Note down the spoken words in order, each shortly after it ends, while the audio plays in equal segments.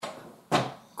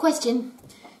Question: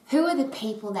 who are the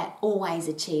people that always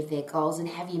achieve their goals, and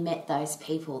have you met those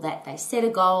people that they set a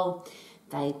goal,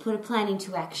 they put a plan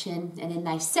into action, and then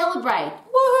they celebrate?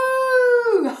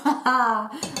 Woohoo!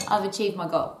 I've achieved my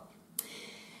goal.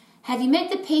 Have you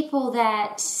met the people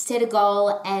that set a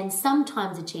goal and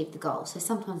sometimes achieve the goal? So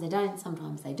sometimes they don't,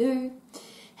 sometimes they do.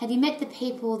 Have you met the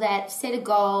people that set a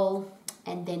goal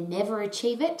and then never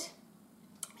achieve it?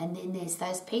 And then there's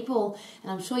those people,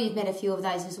 and I'm sure you've met a few of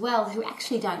those as well, who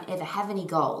actually don't ever have any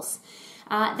goals.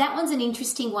 That one's an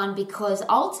interesting one because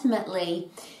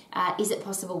ultimately, is it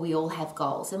possible we all have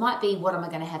goals? It might be, what am I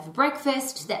going to have for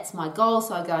breakfast? That's my goal,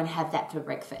 so I go and have that for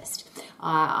breakfast.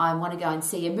 I want to go and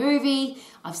see a movie.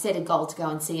 I've set a goal to go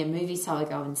and see a movie, so I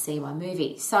go and see my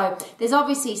movie. So there's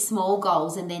obviously small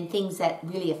goals and then things that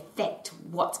really affect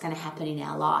what's going to happen in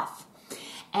our life.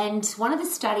 And one of the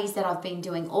studies that I've been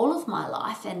doing all of my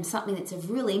life, and something that's of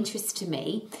real interest to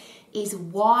me, is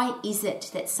why is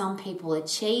it that some people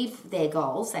achieve their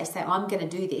goals? They say, I'm going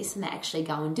to do this, and they actually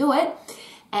go and do it,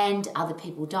 and other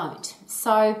people don't.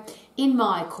 So in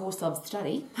my course of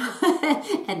study,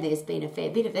 and there's been a fair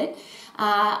bit of it,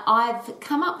 I've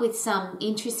come up with some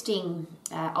interesting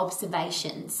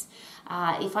observations.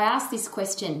 If I ask this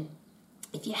question,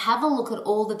 if you have a look at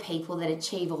all the people that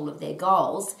achieve all of their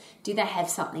goals, do they have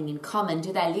something in common?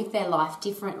 Do they live their life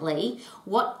differently?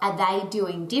 What are they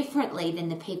doing differently than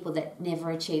the people that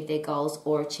never achieve their goals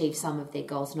or achieve some of their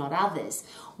goals, not others?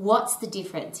 What's the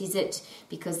difference? Is it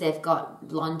because they've got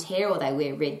blonde hair, or they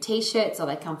wear red t-shirts, or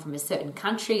they come from a certain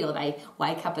country, or they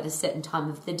wake up at a certain time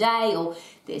of the day, or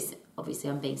there's... Obviously,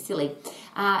 I'm being silly.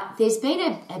 There's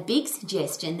been a big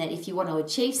suggestion that if you want to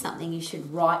achieve something, you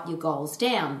should write your goals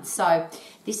down. So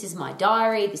this is my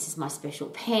diary, this is my special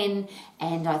pen,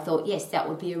 and I thought, yes, that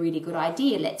would be a really good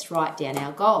idea. Let's write down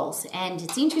our goals. And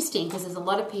it's interesting because there's a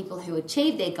lot of people who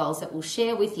achieve their goals that will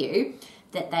share with you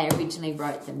that they originally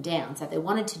wrote them down. So if they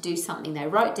wanted to do something, they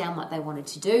wrote down what they wanted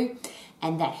to do,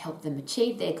 and that helped them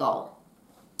achieve their goal.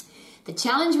 The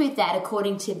challenge with that,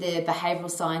 according to the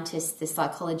behavioural scientists, the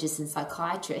psychologists and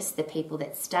psychiatrists, the people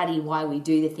that study why we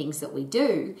do the things that we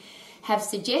do, have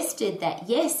suggested that,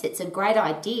 yes, it's a great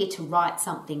idea to write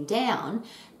something down,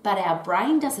 but our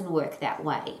brain doesn't work that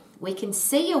way. We can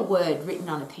see a word written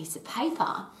on a piece of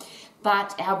paper,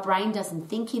 but our brain doesn't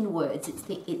think in words, it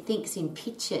thinks in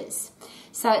pictures.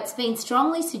 So it's been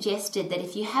strongly suggested that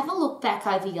if you have a look back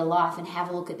over your life and have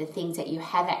a look at the things that you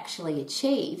have actually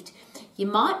achieved, you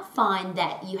might find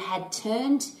that you had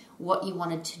turned what you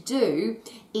wanted to do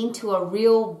into a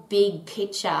real big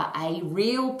picture, a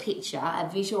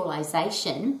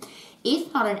visualization,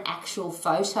 if not an actual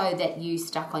photo that you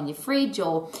stuck on your fridge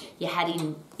or you had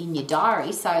in your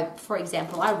diary. So, for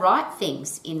example, I write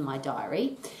things in my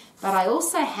diary, but I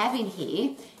also have in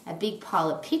here a big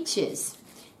pile of pictures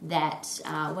that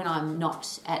when I'm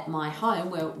not at my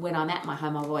home, when I'm at my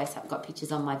home, I've always got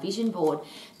pictures on my vision board,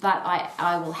 but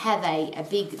I will have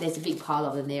there's a big pile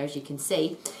of them there, as you can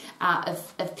see,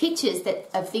 of pictures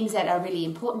of things that are really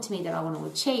important to me that I want to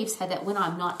achieve, so that when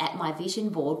I'm not at my vision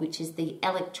board, which is the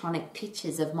electronic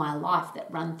pictures of my life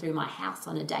that run through my house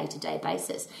on a day-to-day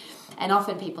basis. And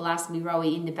often people ask me,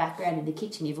 Rowie, in the background in the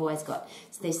kitchen, you've always got,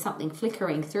 so there's something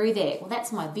flickering through there. Well,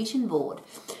 that's my vision board,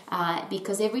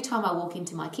 because every time I walk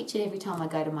into my kitchen, every time I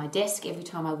go to my desk, every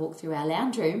time I walk through our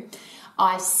lounge room,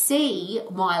 I see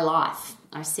my life.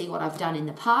 I see what I've done in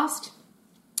the past.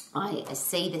 I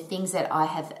see the things that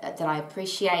I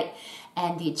appreciate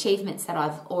and the achievements that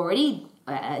I've already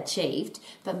achieved,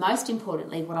 but most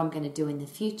importantly, what I'm going to do in the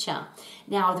future.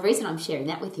 Now, the reason I'm sharing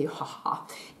that with you,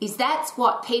 is that's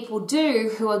what people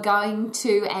do who are going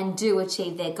to and do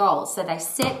achieve their goals. So they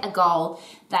set a goal,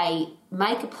 they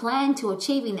make a plan to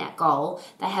achieving that goal,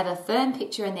 they have a firm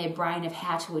picture in their brain of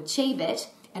how to achieve it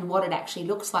and what it actually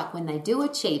looks like when they do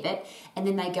achieve it, and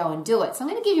then they go and do it. So I'm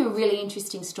going to give you a really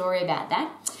interesting story about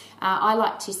that. I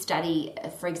like to study,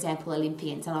 for example,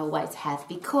 Olympians, and I always have,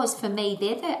 because for me,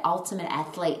 they're the ultimate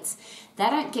athletes. They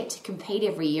don't get to compete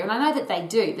every year, and I know that they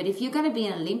do, but if you're going to be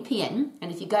an Olympian,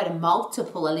 and if you go to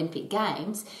multiple Olympic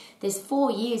Games, there's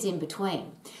 4 years in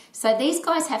between. So these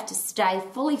guys have to stay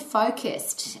fully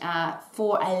focused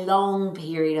for a long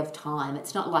period of time.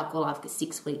 It's not like, well, I've got a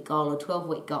 6-week goal or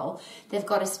 12-week goal. They've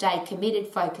got to stay committed,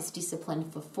 focused,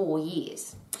 disciplined for 4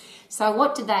 years. So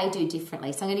what do they do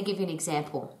differently? So I'm going to give you an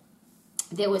example.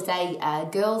 There was a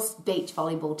girls' beach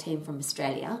volleyball team from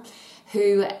Australia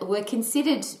who were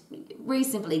considered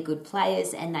reasonably good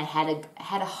players, and they had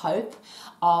a hope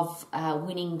of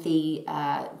winning the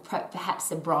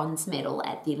perhaps a bronze medal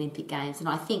at the Olympic Games. And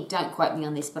I think, don't quote me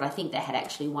on this, but I think they had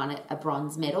actually won a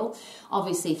bronze medal.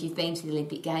 Obviously, if you've been to the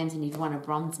Olympic Games and you've won a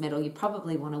bronze medal, you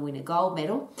probably want to win a gold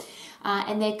medal.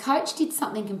 And their coach did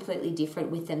something completely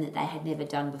different with them that they had never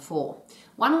done before.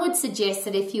 One would suggest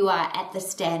that if you are at the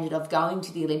standard of going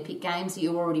to the Olympic Games,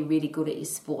 you're already really good at your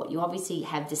sport. You obviously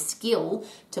have the skill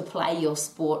to play your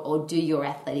sport or do your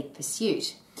athletic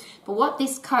pursuit. But what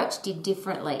this coach did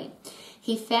differently,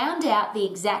 he found out the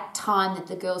exact time that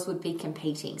the girls would be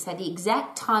competing. So the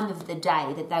exact time of the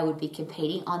day that they would be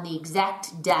competing on the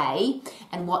exact day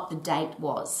and what the date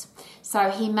was. So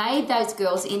he made those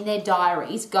girls in their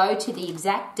diaries go to the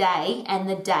exact day and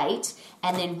the date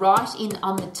and then write in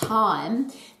on the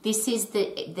time, this is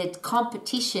the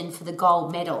competition for the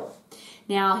gold medal.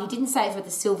 Now, he didn't say for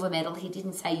the silver medal, he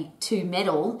didn't say to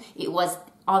medal. It was,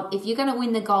 if you're going to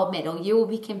win the gold medal, you will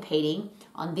be competing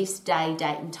on this day,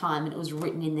 date and time, and it was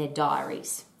written in their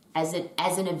diaries as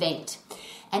an event.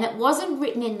 And it wasn't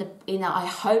written in I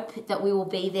hope that we will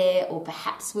be there, or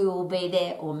perhaps we will be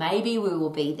there, or maybe we will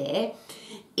be there.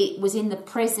 It was in the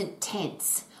present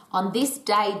tense. On this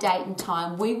day, date and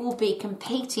time, we will be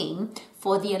competing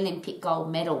for the Olympic gold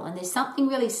medal. And there's something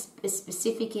really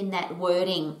specific in that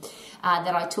wording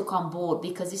that I took on board,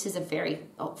 because this is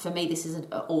for me, this is an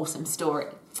awesome story.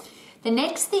 The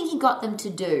next thing he got them to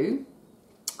do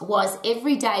was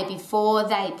every day before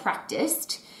they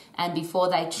practiced and before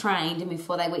they trained and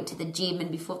before they went to the gym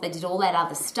and before they did all that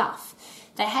other stuff,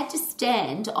 they had to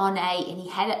stand on and he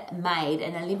had made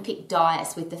an Olympic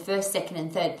dais with the first, second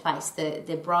and third place,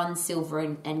 the bronze, silver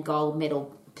and gold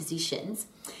medal positions.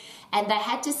 And they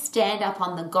had to stand up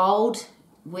on the gold,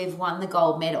 we've won the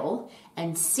gold medal,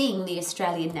 and sing the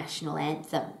Australian national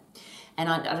anthem. And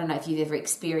I don't know if you've ever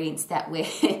experienced that, where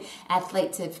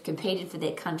athletes have competed for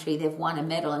their country, they've won a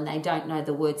medal and they don't know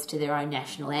the words to their own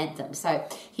national anthem. So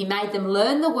he made them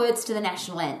learn the words to the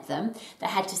national anthem. They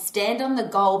had to stand on the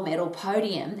gold medal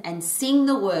podium and sing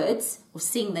the words or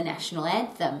sing the national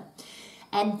anthem.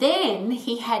 And then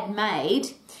he had made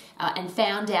and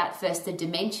found out first the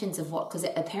dimensions of what, because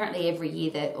apparently every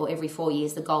year or every 4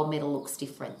 years the gold medal looks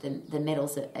different. The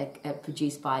medals are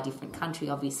produced by a different country,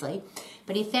 obviously.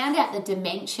 But he found out the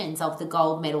dimensions of the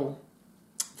gold medal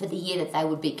for the year that they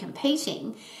would be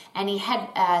competing, and he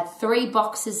had 3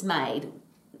 boxes made,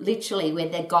 literally, where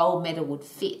their gold medal would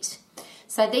fit.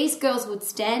 So these girls would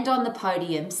stand on the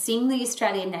podium, sing the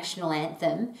Australian national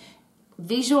anthem,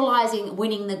 visualising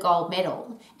winning the gold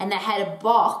medal, and they had a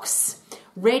box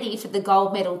ready for the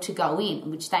gold medal to go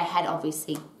in, which they had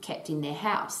obviously kept in their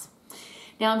house.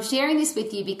 Now, I'm sharing this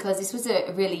with you because this was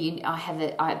I have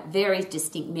a very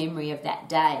distinct memory of that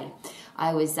day.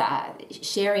 I was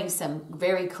sharing some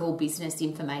very cool business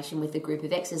information with a group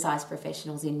of exercise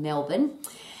professionals in Melbourne,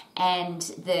 and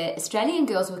the Australian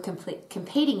girls were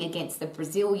competing against the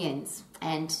Brazilians.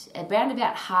 And around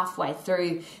about halfway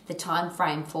through the time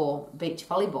frame for beach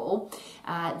volleyball,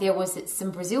 there was some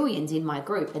Brazilians in my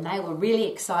group, and they were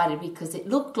really excited because it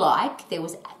looked like there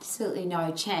was absolutely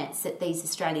no chance that these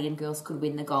Australian girls could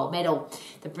win the gold medal.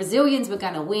 The Brazilians were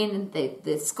going to win.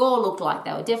 The score looked like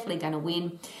they were definitely going to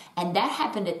win, and that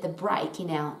happened at the break in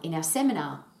our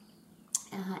seminar.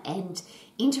 And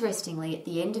interestingly, at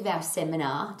the end of our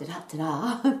seminar,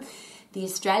 the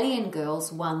Australian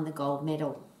girls won the gold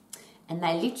medal. And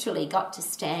they literally got to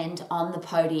stand on the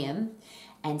podium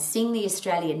and sing the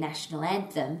Australian national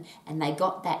anthem, and they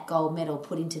got that gold medal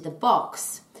put into the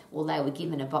box. Well, they were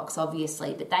given a box,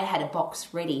 obviously, but they had a box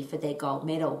ready for their gold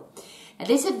medal. Now,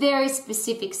 there's a very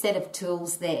specific set of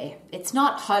tools there. It's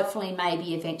not hopefully,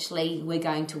 maybe, eventually we're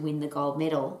going to win the gold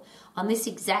medal. On this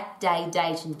exact day,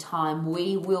 date and time,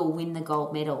 we will win the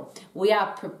gold medal. We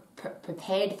are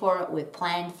prepared for it. We've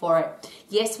planned for it.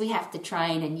 Yes, we have to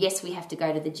train, and yes, we have to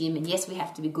go to the gym, and yes, we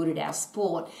have to be good at our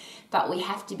sport, but we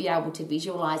have to be able to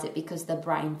visualize it because the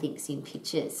brain thinks in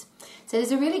pictures. So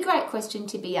there's a really great question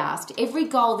to be asked. Every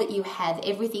goal that you have,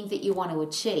 everything that you want to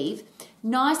achieve,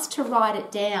 nice to write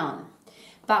it down.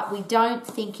 But we don't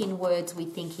think in words, we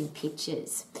think in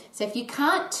pictures. So if you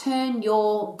can't turn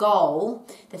your goal,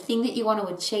 the thing that you want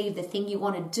to achieve, the thing you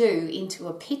want to do, into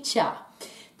a picture,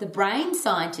 the brain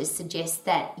scientists suggest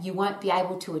that you won't be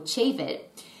able to achieve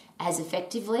it as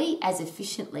effectively, as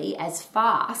efficiently, as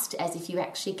fast as if you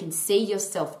actually can see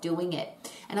yourself doing it.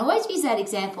 And I always use that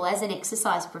example as an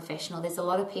exercise professional. There's a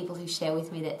lot of people who share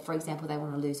with me that, for example, they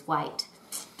want to lose weight.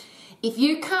 If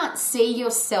you can't see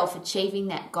yourself achieving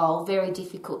that goal, very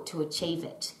difficult to achieve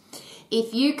it.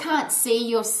 If you can't see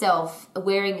yourself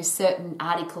wearing a certain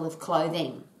article of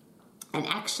clothing, and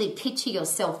actually picture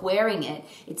yourself wearing it,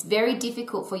 it's very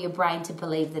difficult for your brain to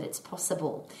believe that it's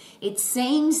possible. It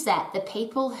seems that the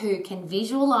people who can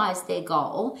visualize their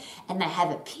goal and they have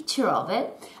a picture of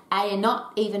it are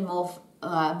not even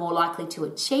more likely to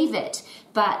achieve it.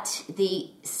 But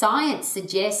the science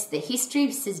suggests, the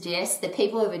history suggests, the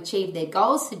people who have achieved their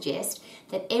goals suggest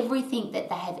that everything that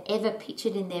they have ever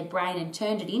pictured in their brain and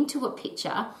turned it into a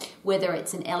picture, whether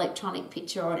it's an electronic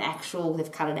picture or an actual,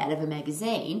 they've cut it out of a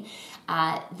magazine,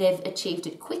 they've achieved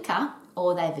it quicker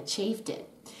or they've achieved it.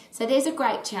 So there's a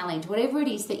great challenge. Whatever it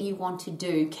is that you want to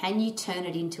do, can you turn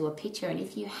it into a picture? And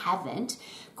if you haven't,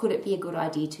 could it be a good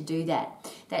idea to do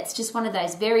that? That's just one of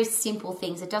those very simple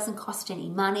things. It doesn't cost any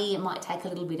money. It might take a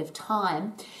little bit of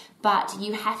time, but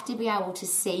you have to be able to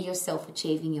see yourself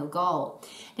achieving your goal.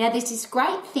 Now, there's this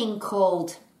great thing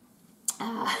called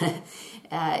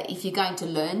if you're going to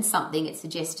learn something, it's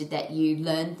suggested that you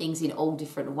learn things in all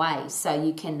different ways. So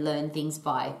you can learn things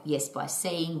by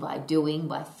seeing, by doing,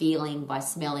 by feeling, by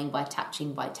smelling, by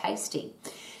touching, by tasting.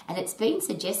 And it's been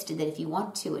suggested that if you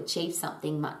want to achieve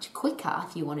something much quicker,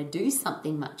 if you want to do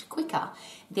something much quicker,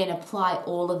 then apply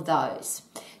all of those.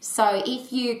 So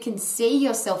if you can see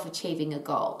yourself achieving a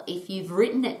goal, if you've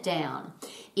written it down,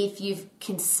 if you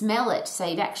can smell it, so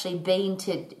you've actually been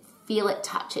to feel it,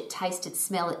 touch it, taste it,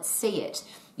 smell it, see it,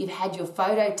 you've had your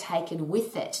photo taken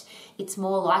with it, it's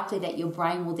more likely that your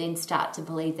brain will then start to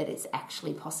believe that it's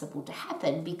actually possible to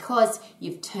happen because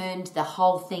you've turned the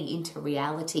whole thing into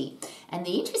reality. And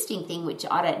the interesting thing, which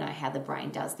I don't know how the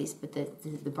brain does this, but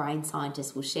the brain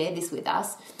scientists will share this with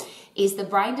us, is the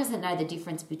brain doesn't know the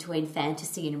difference between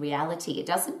fantasy and reality. It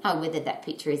doesn't know whether that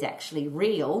picture is actually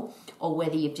real or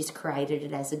whether you've just created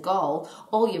it as a goal.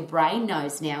 All your brain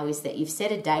knows now is that you've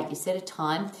set a date, you've set a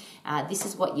time, this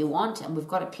is what you want, and we've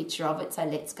got a picture of it, so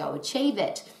let's go achieve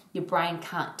it. Your brain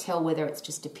can't tell whether it's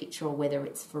just a picture or whether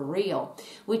it's for real,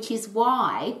 which is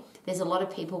why there's a lot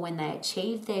of people when they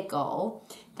achieve their goal,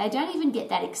 they don't even get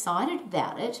that excited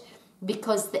about it,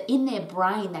 because in their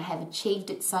brain they have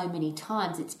achieved it so many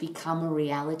times, it's become a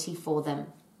reality for them.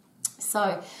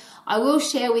 So I will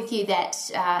share with you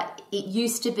that it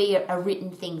used to be a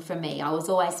written thing for me. I was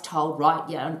always told, write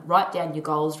down your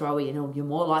goals, Rowie, and you're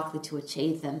more likely to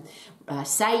achieve them.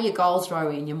 Say your goals,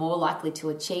 Rowie, and you're more likely to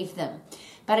achieve them.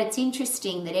 But it's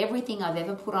interesting that everything I've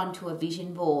ever put onto a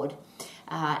vision board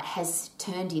has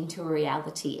turned into a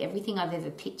reality, everything I've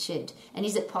ever pictured. And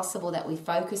is it possible that we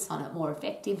focus on it more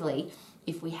effectively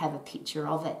if we have a picture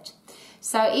of it?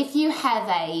 So if you have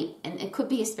and it could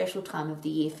be a special time of the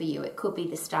year for you, it could be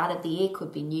the start of the year,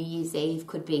 could be New Year's Eve,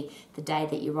 could be the day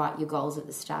that you write your goals at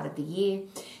the start of the year,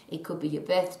 it could be your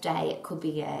birthday, it could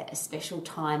be a special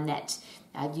time that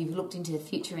you've looked into the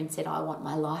future and said, I want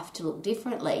my life to look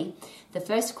differently. The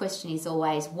first question is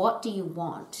always, what do you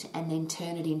want? And then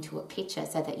turn it into a picture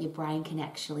so that your brain can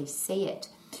actually see it.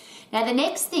 Now, the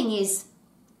next thing is,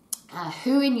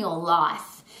 who in your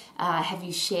life have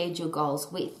you shared your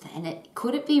goals with? And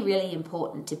could it be really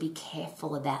important to be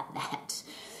careful about that?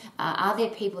 Are there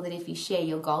people that if you share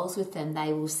your goals with them,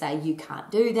 they will say, you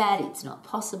can't do that, it's not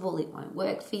possible, it won't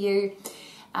work for you?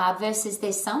 Versus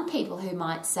there's some people who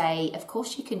might say, of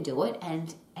course you can do it,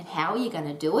 and how are you going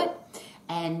to do it,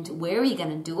 and where are you going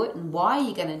to do it, and why are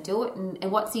you going to do it,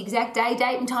 and what's the exact day,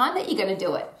 date and time that you're going to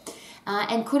do it.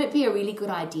 And could it be a really good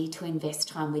idea to invest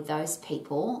time with those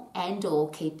people and or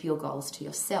keep your goals to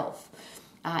yourself?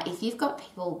 If you've got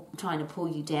people trying to pull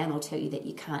you down or tell you that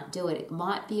you can't do it, it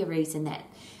might be a reason that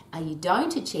you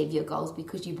don't achieve your goals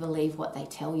because you believe what they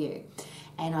tell you.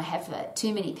 And I have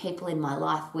too many people in my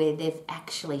life where they've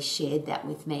actually shared that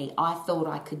with me. I thought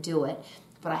I could do it,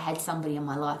 but I had somebody in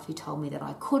my life who told me that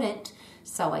I couldn't,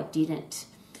 so I didn't.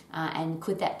 And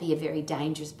could that be a very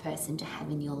dangerous person to have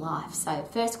in your life? So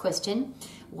first question,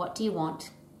 what do you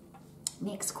want?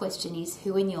 Next question is,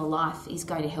 who in your life is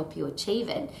going to help you achieve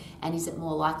it? And is it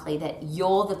more likely that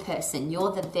you're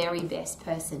the very best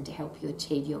person to help you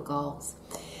achieve your goals?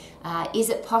 Is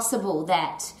it possible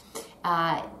that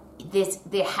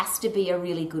there has to be a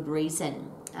really good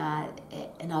reason?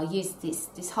 And I'll use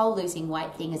this whole losing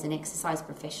weight thing as an exercise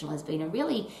professional has been a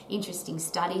really interesting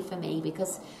study for me,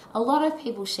 because a lot of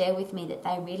people share with me that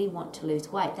they really want to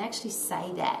lose weight. They actually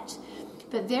say that.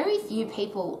 But very few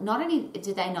people, not only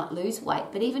do they not lose weight,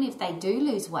 but even if they do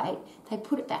lose weight, they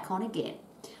put it back on again.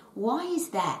 Why is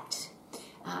that?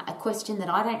 A question that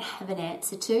I don't have an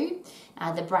answer to.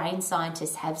 The brain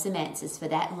scientists have some answers for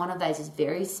that, and one of those is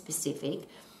very specific,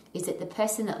 is that the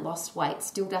person that lost weight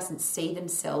still doesn't see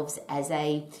themselves as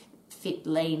a fit,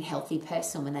 lean, healthy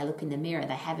person when they look in the mirror.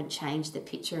 They haven't changed the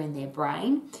picture in their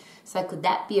brain. So could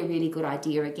that be a really good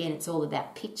idea? Again, it's all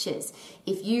about pictures.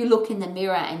 If you look in the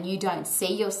mirror and you don't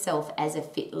see yourself as a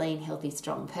fit, lean, healthy,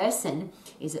 strong person,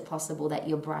 is it possible that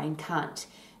your brain can't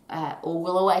or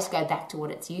will always go back to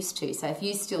what it's used to? So if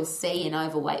you still see an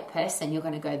overweight person, you're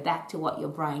going to go back to what your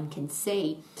brain can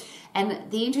see.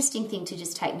 And the interesting thing to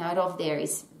just take note of there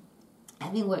is,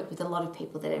 having worked with a lot of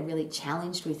people that are really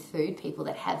challenged with food, people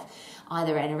that have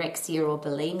either anorexia or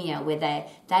bulimia, where they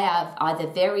are either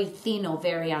very thin or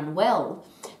very unwell,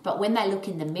 but when they look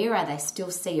in the mirror, they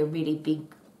still see a really big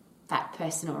fat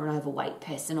person or an overweight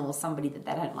person or somebody that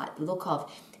they don't like the look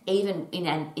of. Even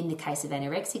in the case of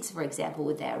anorexics, for example,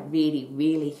 where they're really,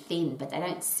 really thin, but they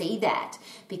don't see that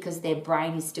because their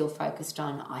brain is still focused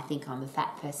on, I think I'm a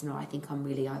fat person or I think I'm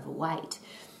really overweight.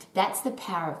 That's the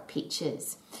power of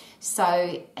pictures.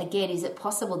 So again, is it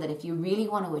possible that if you really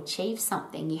want to achieve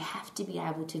something, you have to be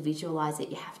able to visualize it,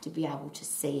 you have to be able to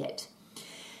see it?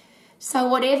 So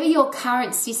whatever your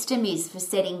current system is for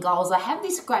setting goals, I have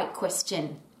this great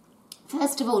question.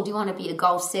 First of all, do you want to be a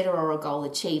goal setter or a goal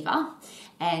achiever?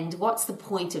 And what's the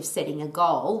point of setting a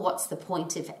goal? What's the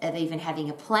point of even having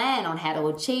a plan on how to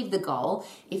achieve the goal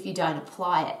if you don't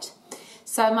apply it?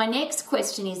 So my next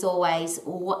question is always,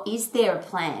 is there a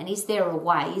plan? Is there a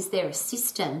way? Is there a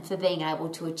system for being able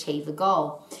to achieve a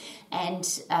goal? And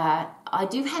I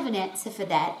do have an answer for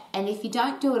that. And if you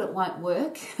don't do it, it won't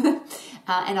work. And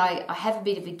I have a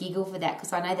bit of a giggle for that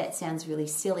because I know that sounds really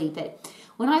silly. But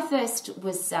when I first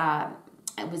was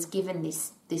given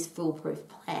this foolproof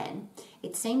plan,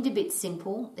 it seemed a bit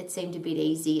simple. It seemed a bit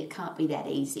easy. It can't be that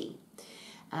easy.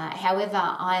 However,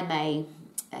 I'm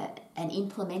an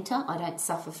implementer. I don't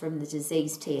suffer from the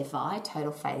disease TFI,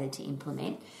 total failure to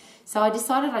implement. So I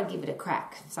decided I'd give it a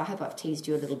crack. So I hope I've teased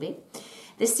you a little bit.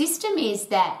 The system is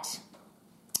that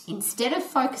instead of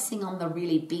focusing on the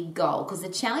really big goal, because the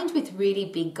challenge with really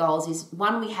big goals is,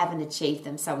 one, we haven't achieved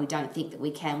them, so we don't think that we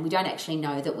can. We don't actually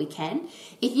know that we can.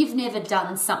 If you've never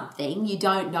done something, you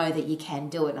don't know that you can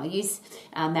do it. And I'll use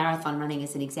marathon running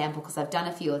as an example because I've done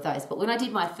a few of those. But when I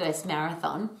did my first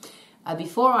marathon,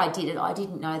 before I did it, I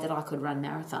didn't know that I could run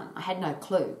marathon. I had no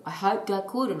clue. I hoped I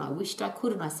could and I wished I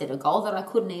could, and I set a goal that I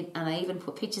couldn't, and I even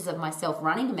put pictures of myself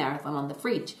running a marathon on the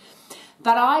fridge.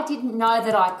 But I didn't know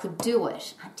that I could do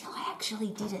it until I actually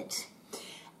did it.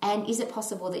 And is it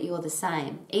possible that you're the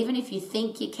same? Even if you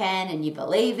think you can and you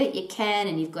believe that you can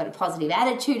and you've got a positive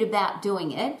attitude about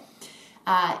doing it,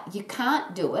 you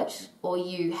can't do it, or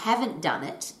you haven't done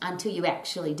it until you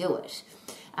actually do it.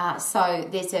 So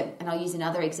there's and I'll use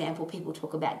another example. People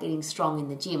talk about getting strong in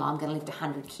the gym. I'm going to lift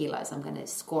 100 kilos. I'm going to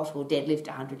squat or deadlift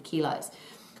 100 kilos.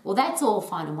 Well, that's all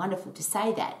fine and wonderful to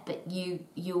say that, but you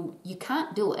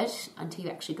can't do it until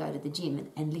you actually go to the gym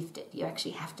and lift it. You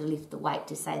actually have to lift the weight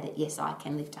to say that, yes, I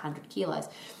can lift 100 kilos.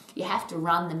 You have to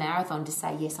run the marathon to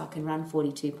say, yes, I can run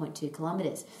 42.2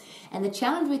 kilometres. And the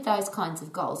challenge with those kinds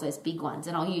of goals, those big ones,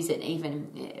 and I'll use it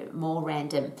even more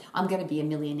random, I'm going to be a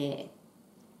millionaire.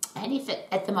 And if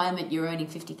at the moment you're earning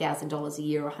 $50,000 a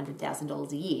year or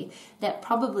 $100,000 a year, that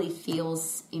probably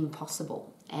feels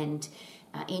impossible. And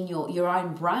in your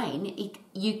own brain,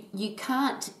 you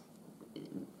can't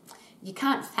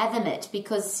fathom it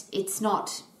because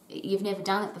you've never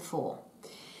done it before.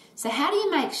 So how do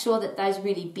you make sure that those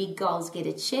really big goals get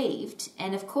achieved?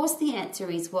 And of course the answer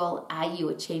is, well, are you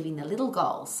achieving the little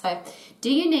goals? So do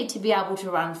you need to be able to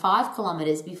run 5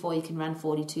 kilometres before you can run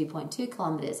 42.2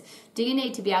 kilometres? Do you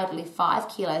need to be able to lift 5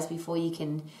 kilos before you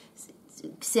can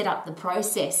set up the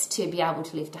process to be able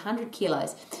to lift 100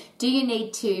 kilos? Do you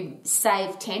need to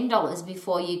save $10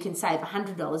 before you can save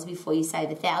 $100, before you save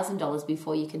 $1,000,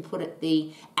 before you can put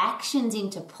the actions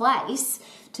into place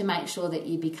to make sure that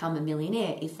you become a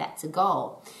millionaire, if that's a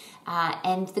goal?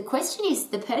 And the question is,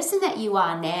 the person that you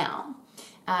are now,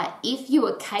 if you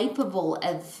were capable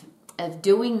of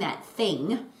doing that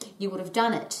thing, you would have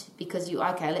done it because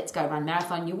okay, let's go run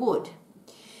marathon, you would.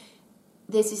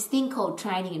 There's this thing called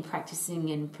training and practicing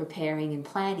and preparing and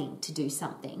planning to do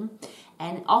something.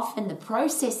 And often the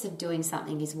process of doing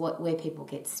something is where people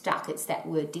get stuck. It's that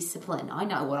word discipline. I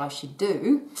know what I should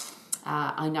do.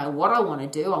 I know what I want to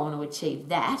do. I want to achieve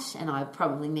that. And I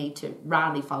probably need to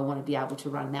run if I want to be able to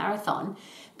run marathon.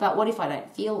 But what if I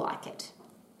don't feel like it?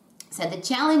 So the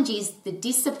challenge is the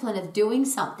discipline of doing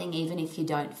something even if you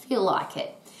don't feel like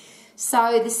it.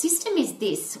 So the system is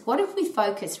this. What if we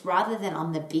focused, rather than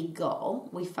on the big goal,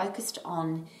 we focused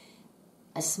on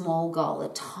a small goal, a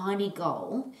tiny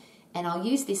goal, and I'll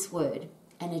use this word,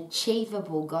 an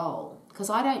achievable goal,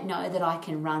 because I don't know that I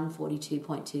can run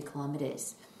 42.2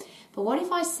 kilometres. But what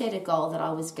if I set a goal that I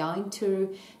was going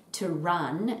to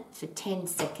run for 10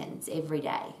 seconds every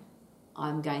day?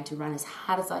 I'm going to run as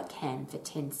hard as I can for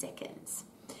 10 seconds.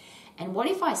 And what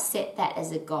if I set that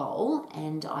as a goal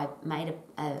and I made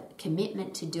a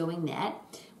commitment to doing that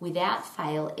without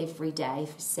fail every day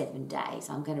for 7 days?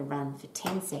 I'm going to run for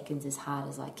 10 seconds as hard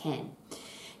as I can.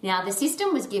 Now, the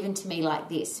system was given to me like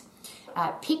this.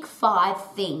 Pick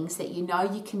 5 things that you know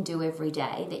you can do every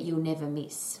day that you'll never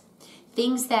miss.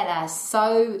 Things that are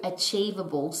so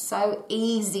achievable, so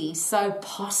easy, so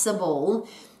possible.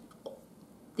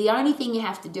 The only thing you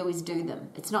have to do is do them.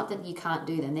 It's not that you can't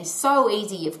do them. They're so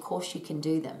easy, of course you can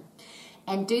do them.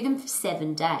 And do them for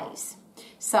 7 days.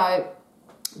 So,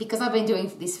 because I've been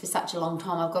doing this for such a long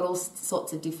time, I've got all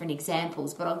sorts of different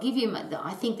examples. But I'll give you,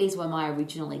 I think these were my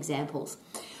original examples.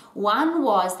 One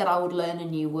was that I would learn a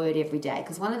new word every day.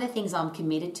 Because one of the things I'm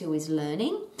committed to is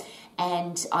learning.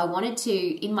 And I wanted to,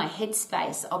 in my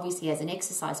headspace, obviously as an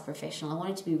exercise professional, I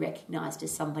wanted to be recognised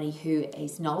as somebody who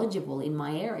is knowledgeable in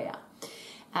my area.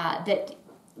 That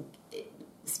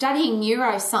studying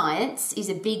neuroscience is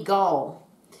a big goal.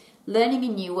 Learning a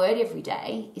new word every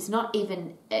day is not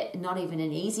even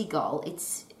an easy goal.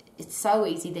 It's so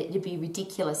easy that it'd be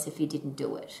ridiculous if you didn't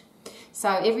do it. So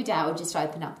every day I would just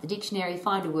open up the dictionary,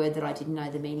 find a word that I didn't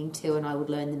know the meaning to, and I would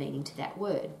learn the meaning to that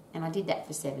word. And I did that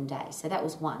for 7 days. So that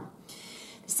was one.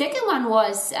 The second one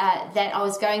was that I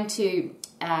was going to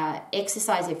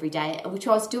exercise every day, which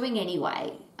I was doing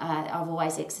anyway. I've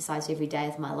always exercised every day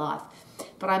of my life.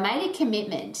 But I made a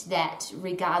commitment that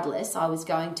regardless, I was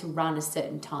going to run a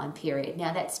certain time period.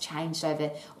 Now that's changed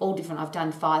over all different. I've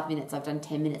done 5 minutes, I've done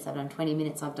 10 minutes, I've done 20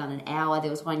 minutes, I've done an hour. There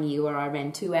was one year where I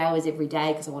ran 2 hours every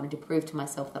day because I wanted to prove to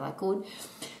myself that I could.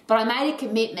 But I made a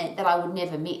commitment that I would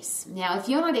never miss. Now, if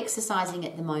you're not exercising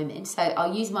at the moment, so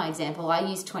I'll use my example. I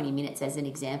use 20 minutes as an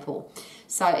example.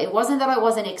 So it wasn't that I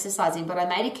wasn't exercising, but I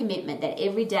made a commitment that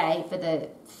every day to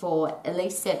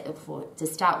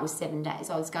start with 7 days,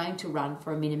 I was going to run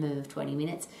for a minimum of 20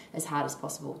 minutes as hard as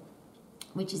possible.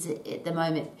 Which is at the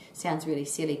moment sounds really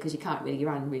silly because you can't really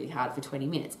run really hard for 20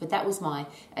 minutes. But that was my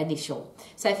initial.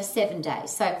 So for 7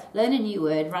 days. So learn a new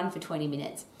word, run for 20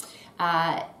 minutes.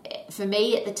 For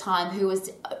me at the time, who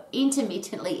was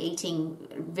intermittently eating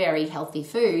very healthy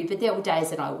food, but there were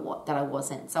days that I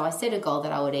wasn't. So I set a goal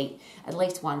that I would eat at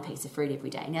least one piece of fruit every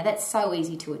day. Now that's so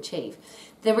easy to achieve.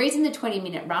 The reason the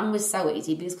 20-minute run was so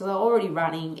easy because I was already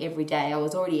running every day. I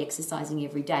was already exercising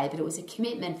every day, but it was a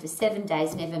commitment for 7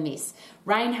 days, never miss.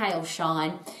 Rain, hail,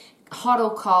 shine, hot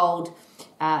or cold,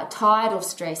 tired or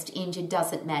stressed, injured,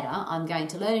 doesn't matter. I'm going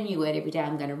to learn a new word every day.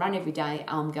 I'm going to run every day.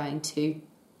 I'm going to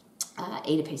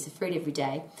eat a piece of fruit every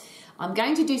day. I'm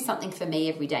going to do something for me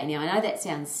every day. Now, I know that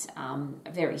sounds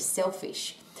very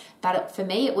selfish, but for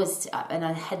me it was, and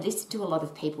I had listened to a lot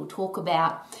of people talk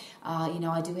about,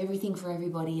 I do everything for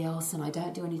everybody else and I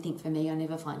don't do anything for me. I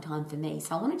never find time for me.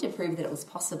 So I wanted to prove that it was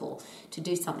possible to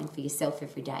do something for yourself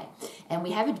every day. And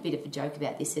we have a bit of a joke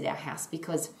about this at our house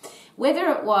because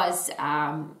whether it was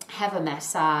have a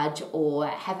massage or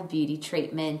have a beauty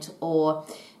treatment or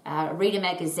read a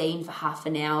magazine for half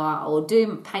an hour or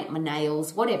paint my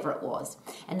nails, whatever it was.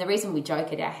 And the reason we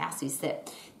joke at our house is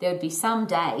that there would be some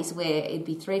days where it'd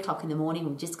be 3 o'clock in the morning,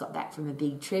 we just got back from a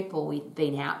big trip or we'd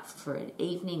been out for an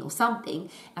evening or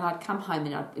something, and I'd come home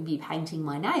and I'd be painting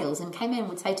my nails, and K-Man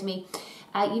would say to me,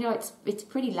 it's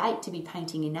pretty late to be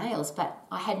painting your nails, but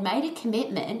I had made a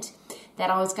commitment that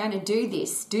I was going to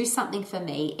do something for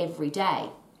me every day.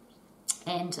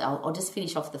 And I'll just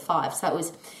finish off the 5. So it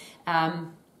was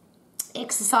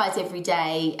exercise every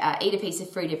day, eat a piece of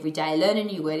fruit every day, learn a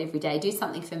new word every day, do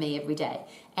something for me every day,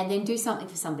 and then do something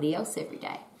for somebody else every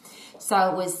day.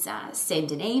 So it was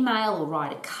send an email or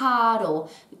write a card or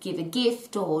give a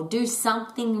gift or do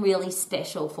something really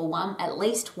special for at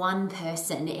least one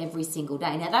person every single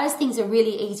day. Now, those things are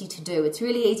really easy to do. It's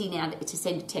really easy now to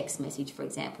send a text message, for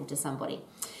example, to somebody.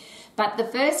 But the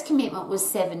first commitment was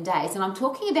 7 days, and I'm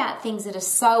talking about things that are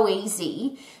so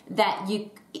easy that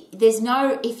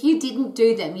if you didn't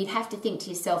do them, you'd have to think to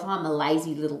yourself, I'm a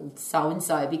lazy little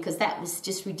so-and-so, because that was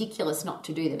just ridiculous not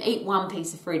to do them. Eat one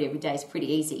piece of fruit every day is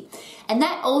pretty easy. And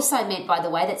that also meant, by the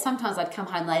way, that sometimes I'd come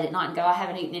home late at night and go, I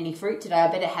haven't eaten any fruit today, I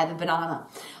better have a banana,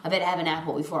 I better have an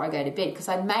apple before I go to bed, because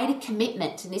I'd made a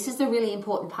commitment, and this is the really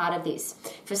important part of this.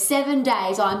 For 7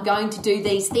 days, I'm going to do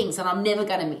these things, and I'm never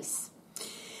going to miss.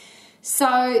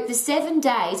 So the 7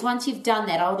 days, once you've done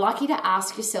that, I would like you to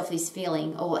ask yourself this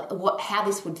feeling or how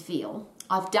this would feel.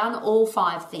 I've done all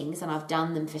 5 things and I've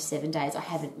done them for 7 days. I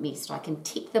haven't missed. I can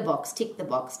tick the box, tick the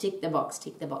box, tick the box,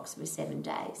 tick the box for 7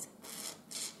 days.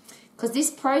 Because this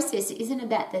process isn't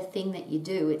about the thing that you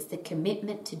do. It's the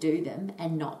commitment to do them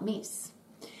and not miss.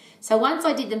 So once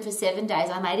I did them for 7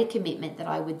 days, I made a commitment that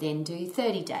I would then do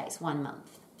 30 days, 1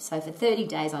 month. So for 30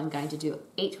 days, I'm going to do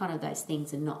each one of those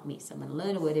things and not miss. I'm going to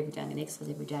learn a word every day. I'm going to exercise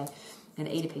every day. I'm going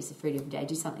to eat a piece of fruit every day.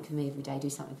 Do something for me every day. Do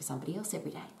something for somebody else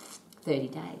every day. 30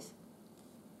 days.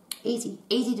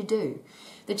 Easy to do.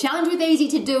 The challenge with easy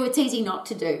to do, it's easy not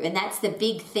to do. And that's the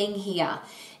big thing here.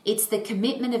 It's the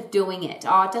commitment of doing it.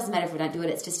 Oh, it doesn't matter if we don't do it.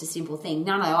 It's just a simple thing.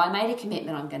 No, I made a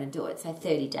commitment. I'm going to do it. So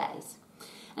 30 days.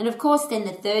 And of course, then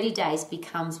the 30 days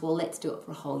becomes, well, let's do it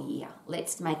for a whole year.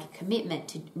 Let's make a commitment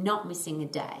to not missing a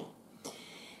day.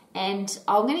 And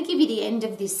I'm going to give you the end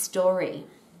of this story.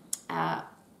 I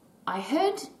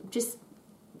read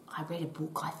a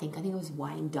book, I think it was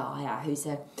Wayne Dyer, who's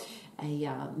a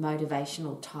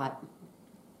motivational type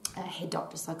head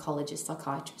doctor, psychologist,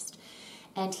 psychiatrist.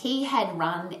 And he had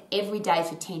run every day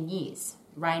for 10 years.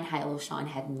 Rain, hail or shine,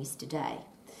 hadn't missed a day.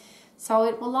 So,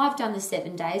 I've done the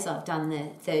 7 days, I've done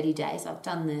the 30 days, I've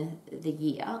done the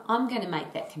year. I'm going to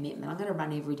make that commitment. I'm going to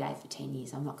run every day for 10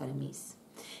 years. I'm not going to miss.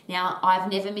 Now,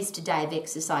 I've never missed a day of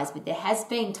exercise, but there has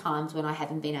been times when I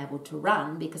haven't been able to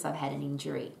run because I've had an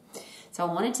injury. So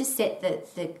I wanted to set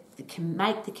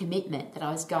make the commitment that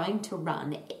I was going to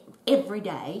run every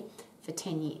day for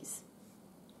 10 years.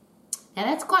 Now,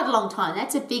 that's quite a long time.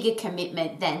 That's a bigger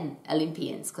commitment than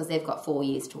Olympians because they've got 4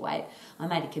 years to wait. I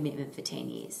made a commitment for 10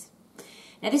 years.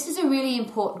 Now, this is a really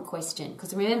important question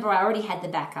because remember, I already had the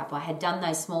backup. I had done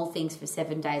those small things for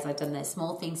 7 days. I'd done those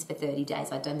small things for 30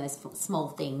 days. I'd done those small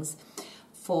things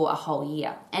for a whole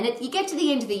year. And you get to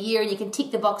the end of the year and you can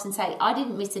tick the box and say, I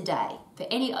didn't miss a day.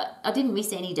 I didn't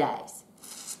miss any days.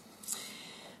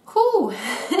 Cool.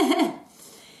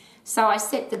 So I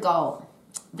set the goal.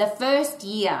 The first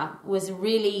year was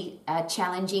really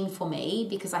challenging for me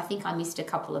because I think I missed a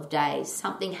couple of days.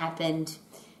 Something happened,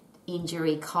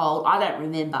 injury, cold, I don't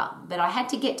remember. But I had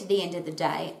to get to the end of the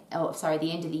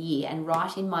end of the year and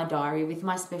write in my diary with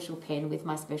my special pen, with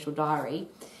my special diary,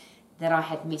 that I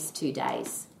had missed 2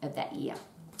 days of that year.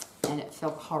 And it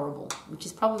felt horrible, which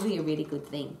is probably a really good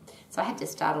thing. So I had to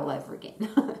start all over again.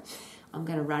 I'm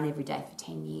going to run every day for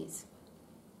 10 years.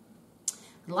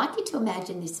 I'd like you to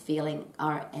imagine this feeling,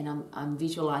 and I'm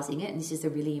visualising it, and this is a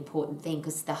really important thing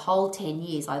because the whole 10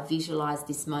 years I visualised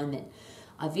this moment.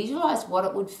 I visualised what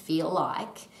it would feel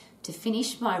like to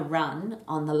finish my run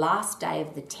on the last day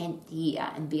of the 10th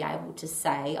year and be able to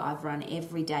say I've run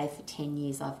every day for 10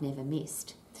 years, I've never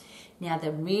missed. Now,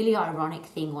 the really ironic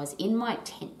thing was in my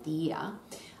 10th year,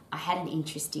 I had an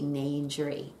interesting knee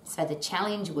injury. So the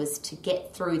challenge was to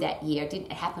get through that year. It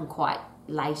didn't happen quite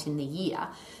late in the year,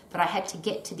 but I had to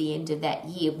get to the end of that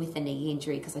year with a knee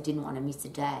injury because I didn't want to miss a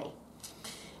day.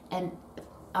 And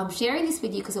I'm sharing this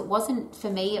with you because it wasn't for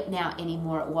me now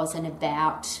anymore. It wasn't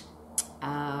about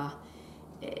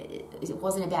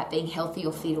being healthy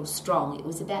or fit or strong. It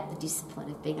was about the discipline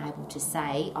of being able to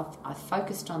say, I've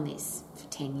focused on this for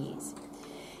 10 years.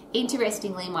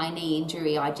 Interestingly, my knee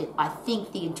injury, I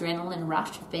think the adrenaline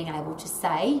rush of being able to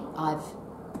say I've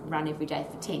run every day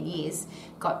for 10 years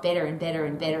got better and better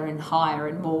and better and higher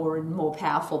and more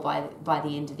powerful by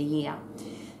the end of the year.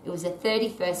 It was the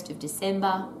 31st of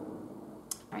December.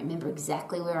 I remember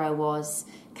exactly where I was.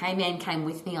 K-Man came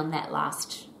with me on that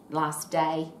last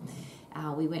day.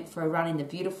 We went for a run in the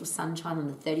beautiful sunshine on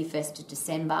the 31st of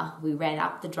December. We ran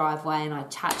up the driveway and I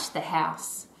touched the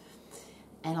house.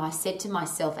 And I said to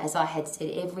myself, as I had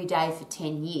said every day for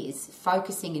 10 years,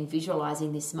 focusing and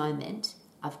visualising this moment,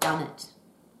 I've done it.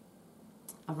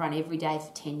 I've run every day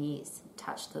for 10 years,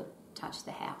 touched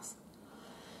the house.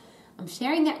 I'm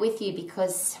sharing that with you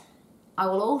because I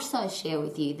will also share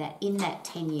with you that in that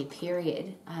 10-year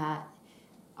period,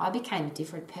 I became a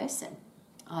different person.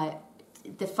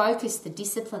 The focus, the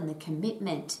discipline, the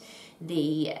commitment,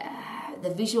 the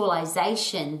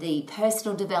visualization, the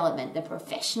personal development, the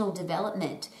professional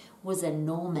development was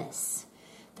enormous.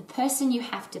 The person you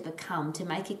have to become to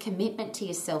make a commitment to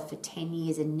yourself for 10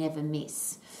 years and never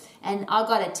miss. And I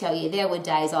got to tell you, there were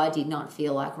days I did not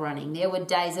feel like running. There were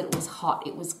days that it was hot,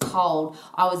 it was cold,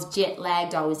 I was jet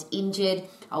lagged, I was injured,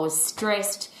 I was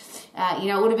stressed.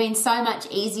 It would have been so much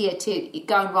easier to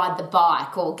go and ride the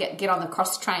bike or get on the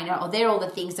cross trainer, or they're all the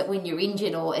things that when you're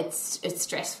injured or it's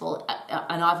stressful.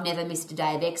 And I've never missed a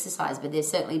day of exercise, but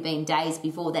there's certainly been days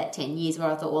before that 10 years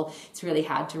where I thought, well, it's really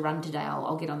hard to run today,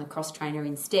 I'll get on the cross trainer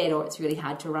instead, or it's really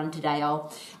hard to run today, I'll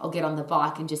get on the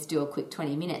bike and just do a quick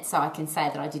 20 minutes so I can say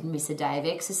that I didn't miss a day of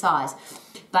exercise.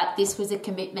 But this was a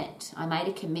commitment. I made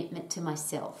a commitment to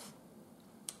myself.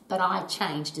 But I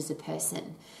changed as a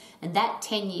person. And that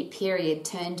 10-year period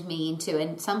turned me into,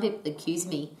 and some people accuse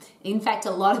me, in fact, a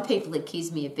lot of people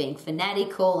accuse me of being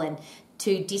fanatical and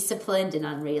too disciplined and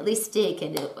unrealistic.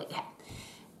 And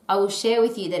I will share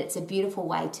with you that it's a beautiful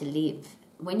way to live.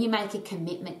 when you make a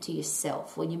commitment to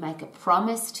yourself, when you make a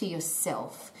promise to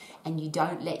yourself and you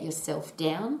don't let yourself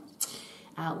down,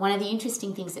 one of the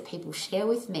interesting things that people share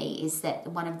with me is that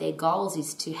one of their goals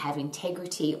is to have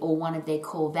integrity, or one of their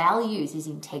core values is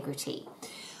integrity.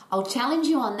 I'll challenge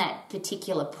you on that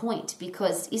particular point,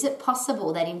 because is it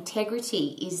possible that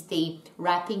integrity is the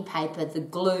wrapping paper, the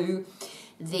glue,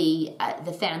 the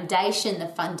foundation, the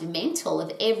fundamental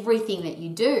of everything that you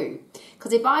do?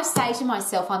 Because if I say to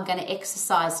myself, I'm going to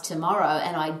exercise tomorrow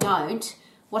and I don't,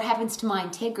 what happens to my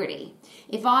integrity?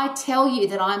 If I tell you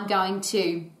that I'm going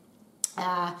to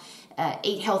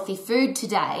eat healthy food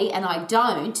today and I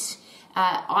don't,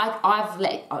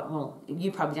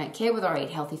 you probably don't care whether I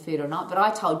eat healthy food or not, but I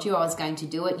told you I was going to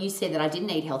do it. You said that I didn't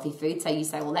eat healthy food, so you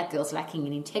say, well, that girl's lacking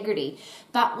in integrity.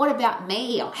 But what about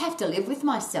me? I have to live with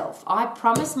myself. I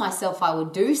promised myself I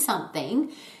would do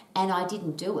something and I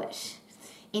didn't do it.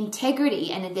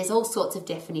 Integrity, and there's all sorts of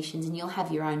definitions, and you'll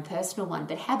have your own personal one,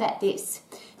 but how about this?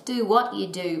 Do what you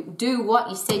do what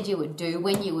you said you would do,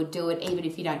 when you would do it, even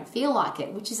if you don't feel like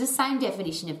it, which is the same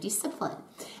definition of discipline.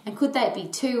 And could that be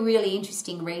two really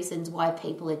interesting reasons why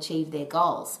people achieve their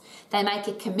goals? They make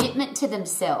a commitment to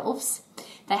themselves,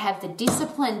 they have the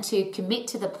discipline to commit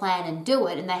to the plan and do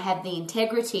it, and they have the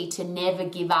integrity to never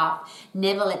give up,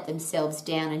 never let themselves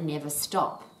down, and never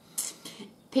stop.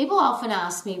 People often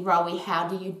ask me, Rowie, how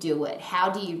do you do it? How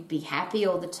do you be happy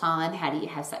all the time? How do you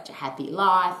have such a happy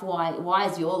life? Why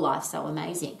is your life so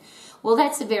amazing? Well,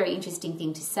 that's a very interesting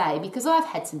thing to say, because I've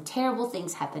had some terrible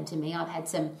things happen to me. I've had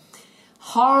some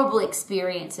horrible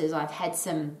experiences. I've had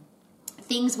some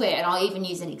things where, and I'll even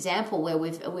use an example where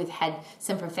we've had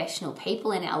some professional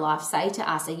people in our life say to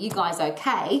us, are you guys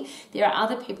okay? There are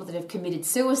other people that have committed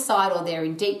suicide, or they're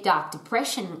in deep, dark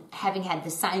depression, having had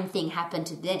the same thing happen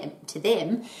to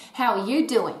them. How are you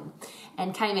doing?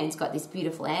 And K-Man's got this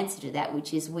beautiful answer to that,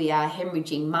 which is, we are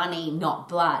hemorrhaging money, not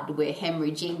blood. We're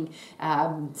hemorrhaging,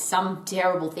 some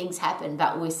terrible things happen,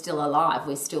 but we're still alive.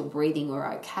 We're still breathing.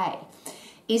 We're okay.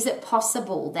 Is it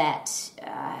possible that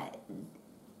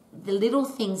the little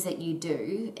things that you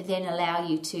do then allow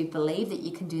you to believe that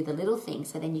you can do the little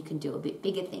things, so then you can do a bit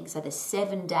bigger things? So the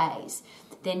 7 days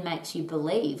then makes you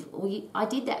believe, well, I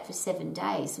did that for 7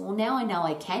 days. Well, now I know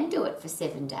I can do it for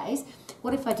 7 days.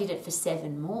 What if I did it for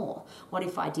 7 more? What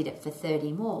if I did it for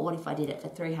 30 more? What if I did it for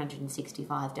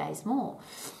 365 days more?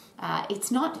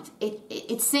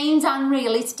 It seems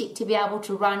unrealistic to be able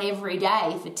to run every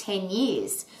day for 10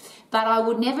 years. But I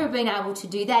would never have been able to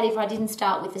do that if I didn't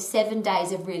start with the 7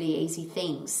 days of really easy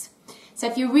things. So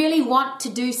if you really want to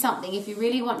do something, if you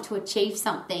really want to achieve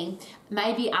something,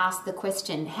 maybe ask the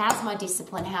question, how's my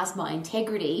discipline, how's my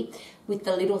integrity with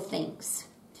the little things?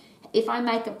 If I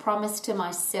make a promise to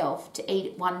myself to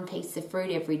eat 1 piece of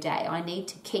fruit every day, I need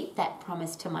to keep that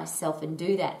promise to myself and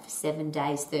do that for 7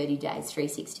 days, 30 days,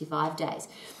 365 days.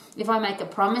 If I make a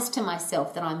promise to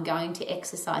myself that I'm going to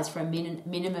exercise for a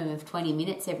minimum of 20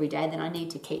 minutes every day, then I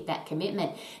need to keep that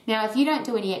commitment. Now, if you don't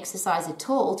do any exercise at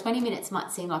all, 20 minutes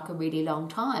might seem like a really long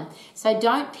time. So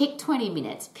don't pick 20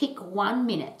 minutes, pick 1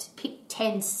 minute, pick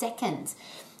 10 seconds.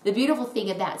 The beautiful thing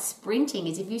about sprinting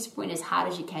is if you sprint as hard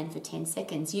as you can for 10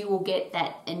 seconds, you will get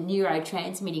that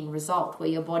neurotransmitting result where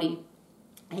your body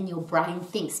and your brain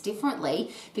thinks differently,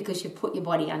 because you've put your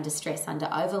body under stress, under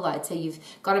overload. So you've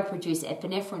got to produce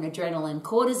epinephrine, adrenaline,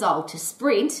 cortisol to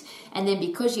sprint. And then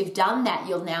because you've done that,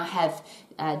 you'll now have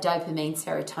dopamine,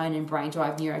 serotonin, brain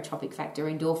drive, neurotropic factor,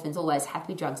 endorphins, all those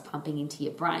happy drugs pumping into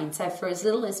your brain. So for as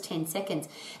little as 10 seconds.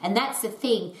 And that's the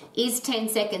thing, is 10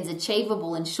 seconds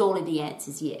achievable? And surely the answer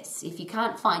is yes. If you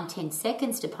can't find 10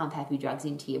 seconds to pump happy drugs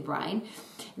into your brain,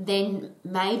 then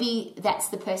maybe that's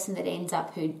the person that ends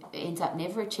up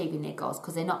never achieving their goals,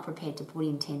 because they're not prepared to put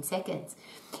in 10 seconds.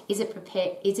 Is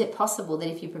it possible that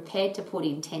if you're prepared to put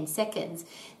in 10 seconds,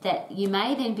 that you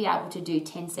may then be able to do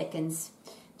 10 seconds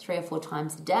 3 or 4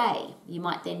 times a day? You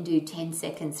might then do 10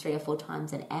 seconds 3 or 4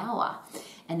 times an hour,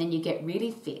 and then you get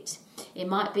really fit. It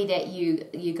might be that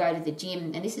you go to the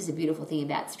gym, and this is a beautiful thing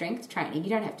about strength training.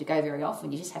 You don't have to go very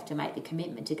often. You just have to make the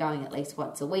commitment to going at least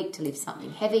once a week to lift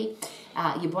something heavy.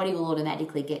 Your body will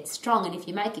automatically get strong. And if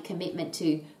you make a commitment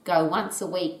to go once a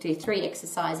week, do 3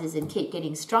 exercises and keep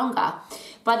getting stronger,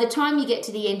 by the time you get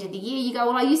to the end of the year, you go,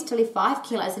 well, I used to lift 5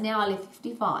 kilos and now I lift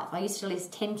 55. I used to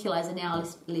lift 10 kilos and now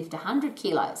I lift 100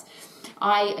 kilos.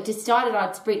 I decided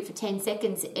I'd sprint for 10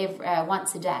 seconds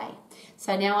once a day.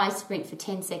 So now I sprint for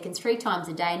 10 seconds 3 times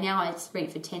a day. Now I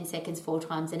sprint for 10 seconds 4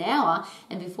 times an hour.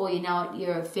 And before you know it,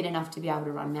 you're fit enough to be able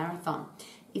to run a marathon.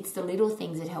 It's the little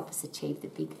things that help us achieve the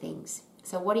big things.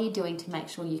 So what are you doing to make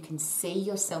sure you can see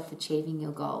yourself achieving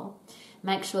your goal?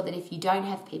 Make sure that if you don't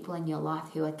have people in your life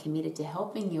who are committed to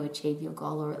helping you achieve your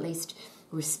goal, or at least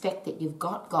respect that you've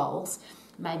got goals,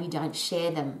 maybe don't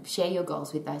share your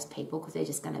goals with those people because they're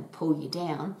just going to pull you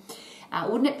down.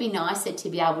 Wouldn't it be nicer to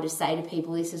be able to say to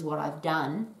people, this is what I've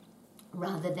done,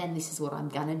 rather than this is what I'm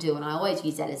going to do? And I always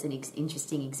use that as an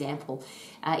interesting example.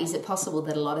 Is it possible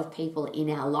that a lot of people in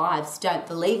our lives don't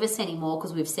believe us anymore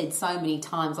because we've said so many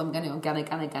times, I'm gonna,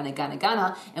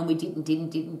 and we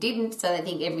didn't. So they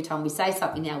think every time we say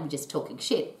something now, we're just talking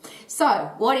shit.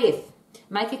 So what if?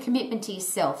 Make a commitment to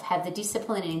yourself. Have the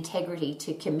discipline and integrity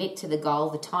to commit to the goal,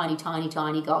 the tiny, tiny,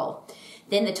 tiny goal.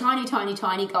 Then the tiny, tiny,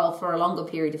 tiny goal for a longer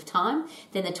period of time.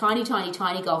 Then the tiny, tiny,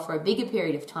 tiny goal for a bigger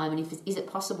period of time. And is it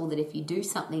possible that if you do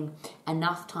something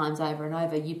enough times over and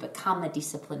over, you become a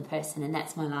disciplined person? And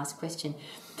that's my last question.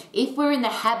 If we're in the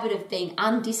habit of being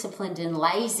undisciplined and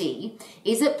lazy,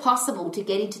 is it possible to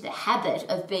get into the habit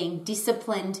of being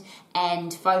disciplined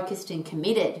and focused and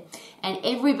committed? And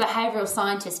every behavioral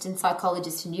scientist and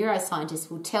psychologist and neuroscientist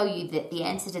will tell you that the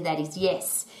answer to that is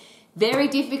yes. Very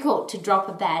difficult to drop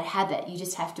a bad habit. You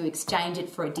just have to exchange it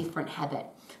for a different habit.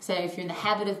 So if you're in the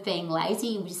habit of being lazy,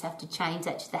 you just have to change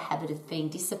that to the habit of being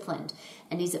disciplined.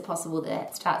 And is it possible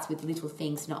that starts with little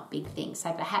things, not big things?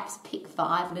 So perhaps pick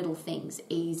 5 little things,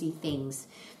 easy things.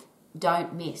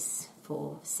 Don't miss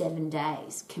for 7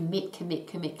 days. Commit.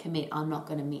 I'm not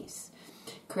going to miss.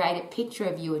 Create a picture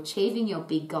of you achieving your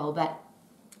big goal, but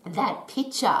that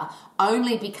picture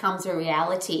only becomes a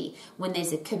reality when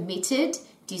there's a committed,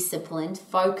 disciplined,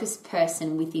 focused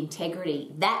person with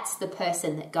integrity. That's the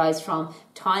person that goes from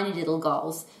tiny little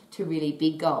goals to really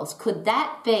big goals. Could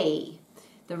that be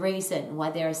the reason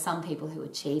why there are some people who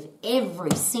achieve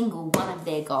every single one of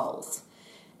their goals?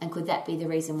 And could that be the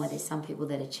reason why there's some people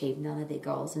that achieve none of their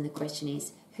goals? And the question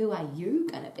is, who are you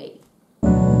going to be?